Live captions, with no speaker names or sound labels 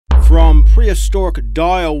From prehistoric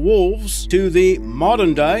dire wolves to the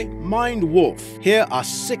modern-day maned wolf, here are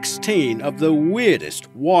 16 of the weirdest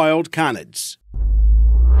wild canids.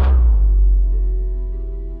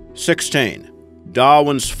 16.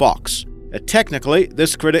 Darwin's fox. Technically,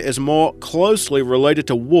 this critter is more closely related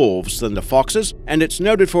to wolves than to foxes, and it's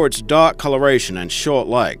noted for its dark coloration and short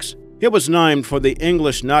legs. It was named for the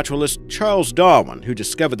English naturalist Charles Darwin, who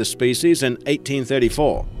discovered the species in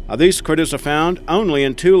 1834. These critters are found only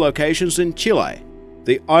in two locations in Chile,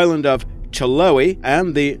 the island of Chiloé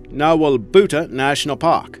and the Nahuelbuta National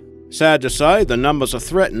Park. Sad to say, the numbers are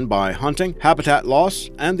threatened by hunting, habitat loss,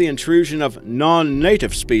 and the intrusion of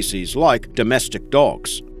non-native species like domestic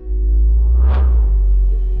dogs.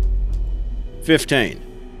 15.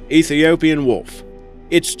 Ethiopian wolf.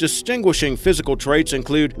 Its distinguishing physical traits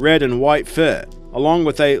include red and white fur, along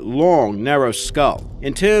with a long, narrow skull.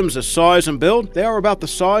 In terms of size and build, they are about the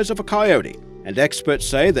size of a coyote, and experts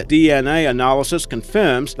say that DNA analysis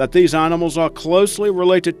confirms that these animals are closely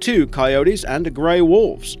related to coyotes and gray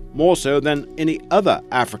wolves, more so than any other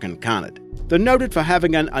African canid. They're noted for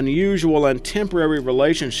having an unusual and temporary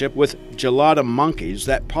relationship with gelada monkeys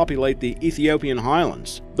that populate the Ethiopian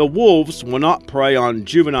highlands. The wolves will not prey on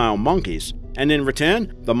juvenile monkeys, and in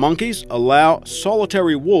return, the monkeys allow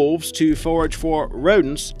solitary wolves to forage for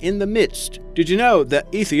rodents in the midst. Did you know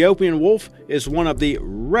that Ethiopian wolf is one of the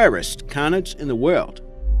rarest canids in the world?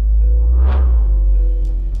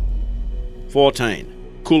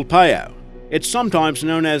 14. Culpeo. It's sometimes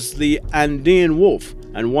known as the Andean wolf,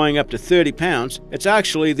 and weighing up to 30 pounds, it's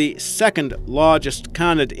actually the second largest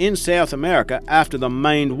canid in South America after the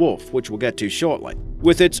maned wolf, which we'll get to shortly.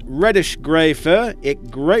 With its reddish-gray fur, it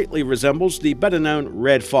greatly resembles the better-known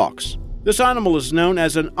red fox. This animal is known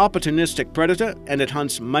as an opportunistic predator, and it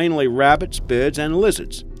hunts mainly rabbits, birds, and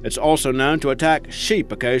lizards. It's also known to attack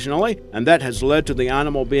sheep occasionally, and that has led to the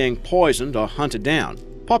animal being poisoned or hunted down.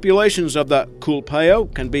 Populations of the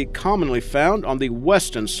culpeo can be commonly found on the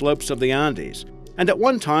western slopes of the Andes, and at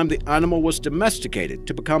one time the animal was domesticated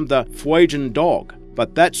to become the Fuegian dog,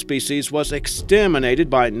 but that species was exterminated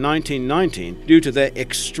by 1919 due to their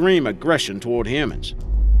extreme aggression toward humans.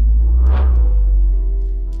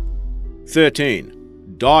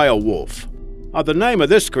 13. Dire wolf. The name of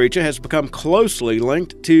this creature has become closely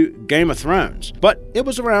linked to Game of Thrones, but it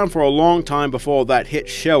was around for a long time before that hit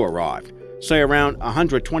show arrived, say around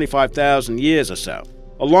 125,000 years or so.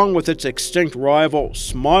 Along with its extinct rival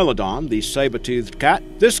Smilodon, the saber-toothed cat,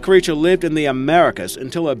 this creature lived in the Americas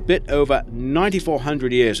until a bit over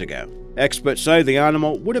 9,400 years ago. Experts say the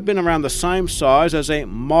animal would have been around the same size as a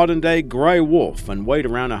modern-day gray wolf and weighed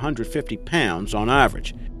around 150 pounds on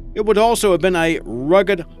average. It would also have been a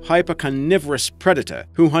rugged, hypercarnivorous predator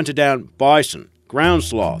who hunted down bison, ground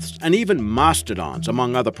sloths, and even mastodons,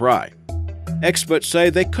 among other prey. Experts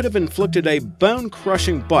say they could have inflicted a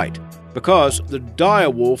bone-crushing bite because the dire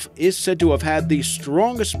wolf is said to have had the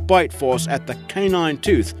strongest bite force at the canine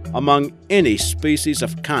tooth among any species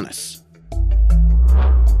of canis.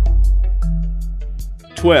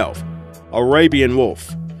 12. Arabian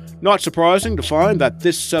wolf. Not surprising to find that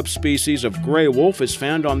this subspecies of gray wolf is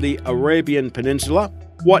found on the Arabian Peninsula.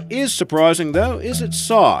 What is surprising, though, is its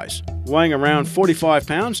size. Weighing around 45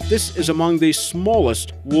 pounds, this is among the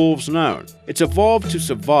smallest wolves known. It's evolved to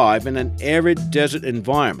survive in an arid desert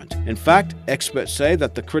environment. In fact, experts say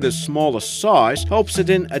that the critter's smaller size helps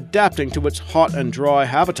it in adapting to its hot and dry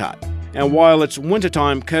habitat. And while its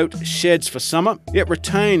wintertime coat sheds for summer, it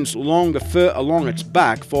retains longer fur along its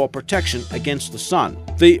back for protection against the sun.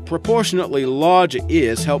 The proportionately larger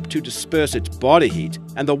ears help to disperse its body heat,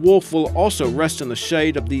 and the wolf will also rest in the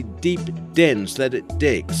shade of the deep dens that it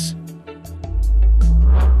digs.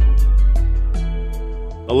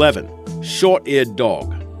 11. Short-eared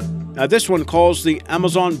dog. Now this one calls the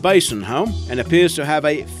Amazon basin home and appears to have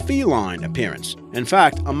a feline appearance. In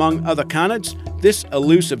fact, among other canids, this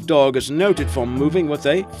elusive dog is noted for moving with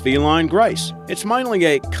a feline grace. It's mainly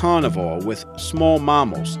a carnivore with small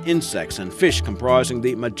mammals, insects, and fish comprising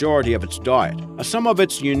the majority of its diet. Some of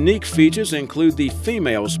its unique features include the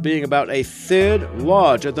females being about a third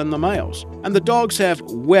larger than the males. And the dogs have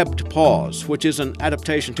webbed paws, which is an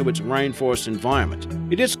adaptation to its rainforest environment.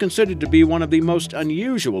 It is considered to be one of the most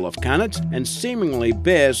unusual of canids and seemingly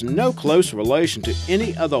bears no close relation to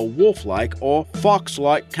any other wolf-like or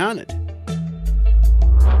fox-like canid.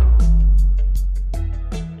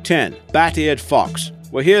 10. Bat-eared fox.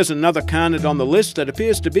 Well, here's another canid on the list that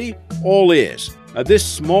appears to be all ears. This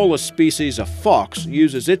smaller species of fox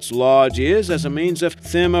uses its large ears as a means of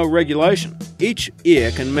thermoregulation. Each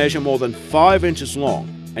ear can measure more than 5 inches long,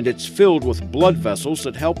 and it's filled with blood vessels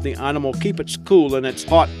that help the animal keep its cool in its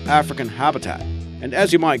hot African habitat. And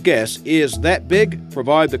as you might guess, ears that big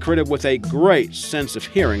provide the critter with a great sense of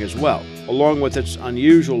hearing as well. Along with its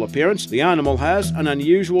unusual appearance, the animal has an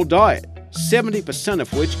unusual diet, 70%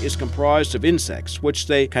 of which is comprised of insects, which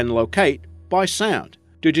they can locate by sound.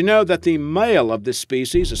 Did you know that the male of this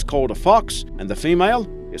species is called a fox and the female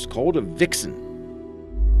is called a vixen?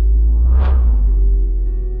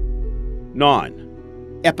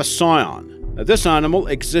 9. Epicyon. This animal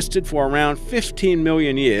existed for around 15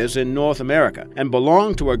 million years in North America and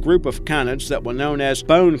belonged to a group of canids that were known as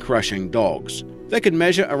bone-crushing dogs. They could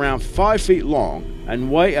measure around 5 feet long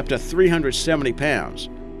and weigh up to 370 pounds.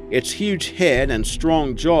 Its huge head and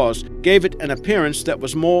strong jaws gave it an appearance that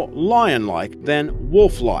was more lion-like than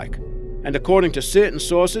wolf-like. And according to certain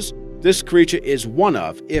sources, this creature is one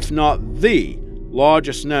of, if not the,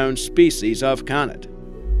 largest known species of canid.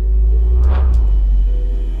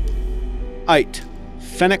 8.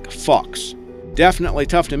 Fennec fox. Definitely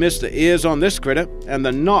tough to miss the ears on this critter, and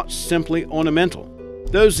they're not simply ornamental.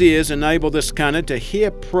 Those ears enable this canid to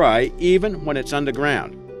hear prey even when it's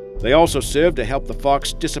underground. They also serve to help the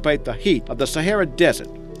fox dissipate the heat of the Sahara Desert,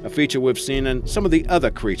 a feature we've seen in some of the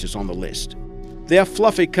other creatures on the list. Their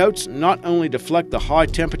fluffy coats not only deflect the high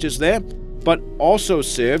temperatures there, but also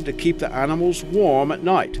serve to keep the animals warm at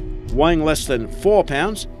night. Weighing less than 4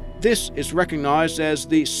 pounds, this is recognized as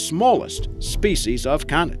the smallest species of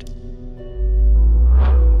canid.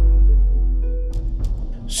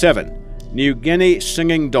 7. New Guinea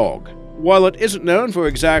singing dog. While it isn't known for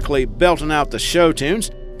exactly belting out the show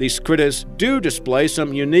tunes, these critters do display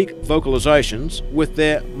some unique vocalizations with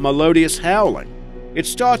their melodious howling. It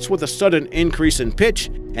starts with a sudden increase in pitch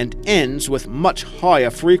and ends with much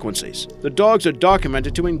higher frequencies. The dogs are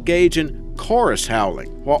documented to engage in chorus howling,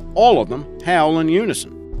 while all of them howl in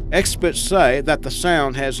unison. Experts say that the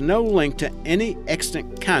sound has no link to any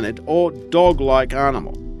extant canid or dog-like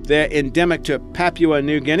animal. They're endemic to Papua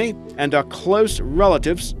New Guinea and are close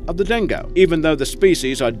relatives of the dingo, even though the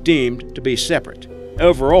species are deemed to be separate.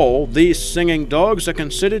 Overall, these singing dogs are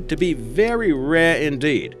considered to be very rare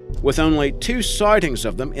indeed, with only 2 sightings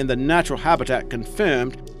of them in the natural habitat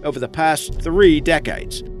confirmed over the past 3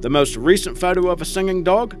 decades. The most recent photo of a singing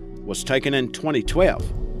dog was taken in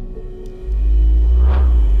 2012.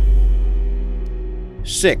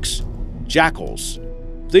 6. Jackals.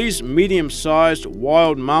 These medium-sized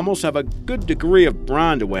wild mammals have a good degree of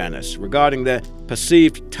brand awareness regarding their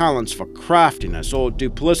perceived talents for craftiness or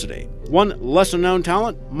duplicity. One lesser-known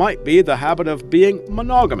talent might be the habit of being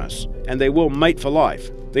monogamous, and they will mate for life.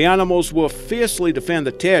 The animals will fiercely defend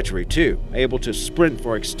the territory too, able to sprint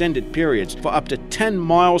for extended periods for up to 10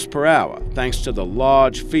 miles per hour thanks to the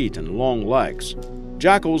large feet and long legs.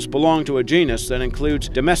 Jackals belong to a genus that includes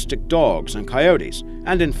domestic dogs and coyotes,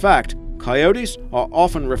 and in fact, coyotes are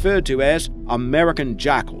often referred to as American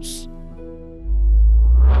jackals.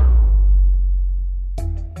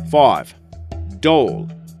 5. Dhole.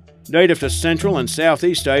 Native to Central and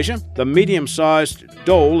Southeast Asia, the medium-sized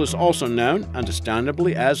dhole is also known,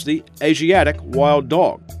 understandably, as the Asiatic wild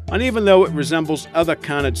dog. And even though it resembles other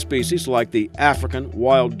canid species like the African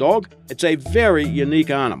wild dog, it's a very unique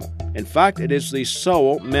animal. In fact, it is the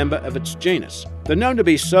sole member of its genus. They're known to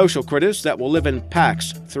be social critters that will live in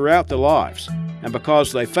packs throughout their lives, and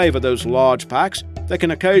because they favor those large packs, they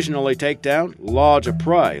can occasionally take down larger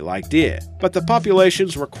prey like deer. But the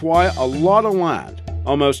populations require a lot of land,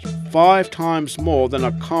 almost 5 times more than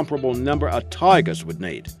a comparable number of tigers would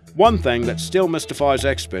need. One thing that still mystifies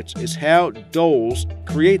experts is how dholes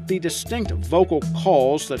create the distinct vocal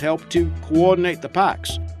calls that help to coordinate the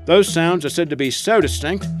packs. Those sounds are said to be so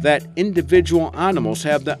distinct that individual animals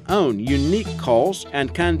have their own unique calls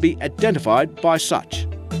and can be identified by such.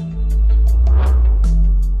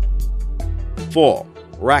 4.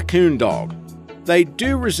 Raccoon dog. They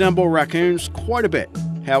do resemble raccoons quite a bit.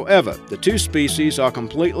 However, the 2 species are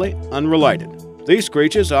completely unrelated. These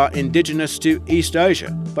creatures are indigenous to East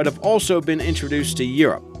Asia, but have also been introduced to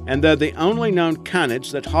Europe, and they're the only known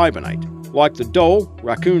canids that hibernate. Like the dhole,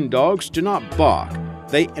 raccoon dogs do not bark.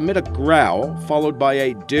 They emit a growl followed by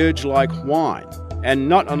a dirge-like whine. And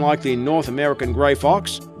not unlike the North American gray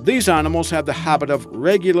fox, these animals have the habit of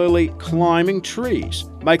regularly climbing trees,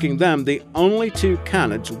 making them the only 2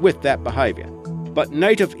 canids with that behavior. But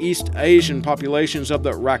native East Asian populations of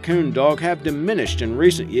the raccoon dog have diminished in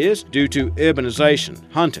recent years due to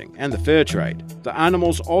urbanization, hunting, and the fur trade. The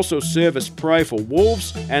animals also serve as prey for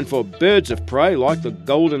wolves and for birds of prey like the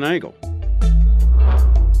golden eagle.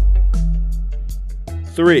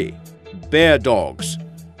 3. Bear dogs.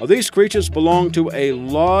 These creatures belong to a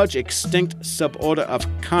large extinct suborder of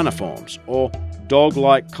carniforms, or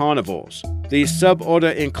dog-like carnivores. The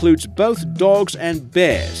suborder includes both dogs and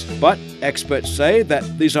bears, but experts say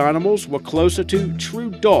that these animals were closer to true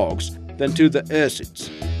dogs than to the ursids.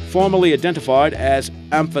 Formerly identified as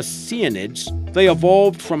Canids, they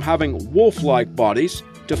evolved from having wolf-like bodies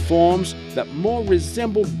to forms that more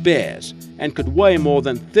resembled bears and could weigh more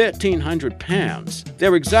than 1,300 pounds.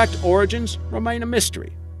 Their exact origins remain a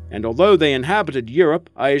mystery, and although they inhabited Europe,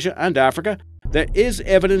 Asia, and Africa, there is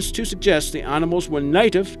evidence to suggest the animals were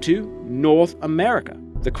native to North America.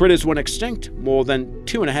 The critters went extinct more than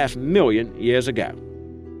 2.5 million years ago.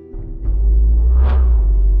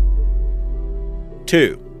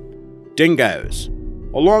 2. Dingoes.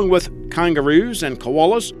 Along with kangaroos and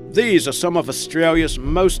koalas, these are some of Australia's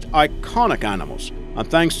most iconic animals. And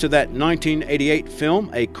thanks to that 1988 film,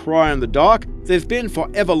 A Cry in the Dark, they've been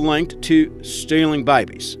forever linked to stealing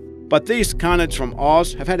babies. But these canids from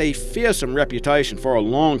Oz have had a fearsome reputation for a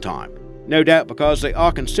long time, no doubt because they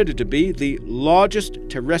are considered to be the largest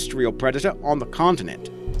terrestrial predator on the continent.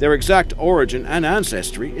 Their exact origin and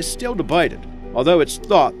ancestry is still debated, although it's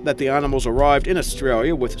thought that the animals arrived in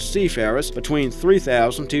Australia with seafarers between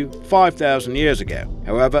 3,000 to 5,000 years ago.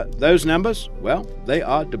 However, those numbers, well, they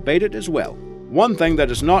are debated as well. One thing that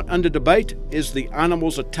is not under debate is the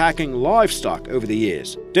animals attacking livestock over the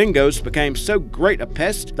years. Dingoes became so great a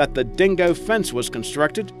pest that the dingo fence was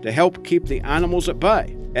constructed to help keep the animals at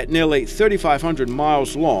bay. At nearly 3,500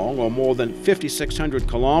 miles long, or more than 5,600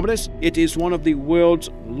 kilometers, it is one of the world's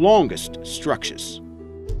longest structures.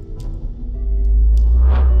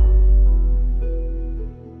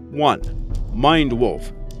 1. Maned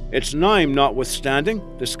wolf. Its name notwithstanding,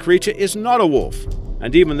 this creature is not a wolf.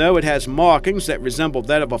 And even though it has markings that resemble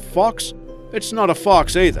that of a fox, it's not a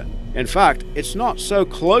fox either. In fact, it's not so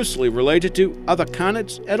closely related to other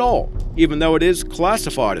canids at all, even though it is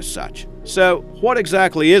classified as such. So, what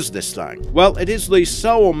exactly is this thing? Well, it is the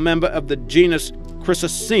sole member of the genus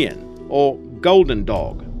Crustacean, or golden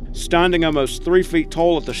dog. Standing almost 3 feet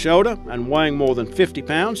tall at the shoulder and weighing more than 50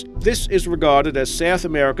 pounds, this is regarded as South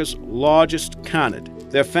America's largest canid.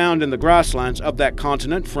 They're found in the grasslands of that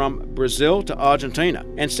continent from Brazil to Argentina,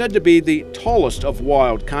 and said to be the tallest of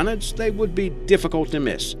wild canids. They would be difficult to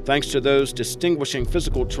miss, thanks to those distinguishing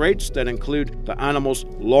physical traits that include the animal's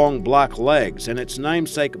long black legs and its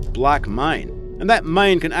namesake black mane. And that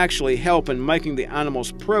mane can actually help in making the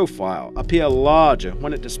animal's profile appear larger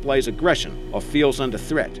when it displays aggression or feels under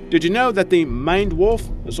threat. Did you know that the maned wolf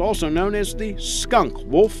is also known as the skunk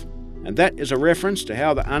wolf? And that is a reference to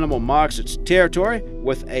how the animal marks its territory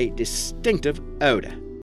with a distinctive odor.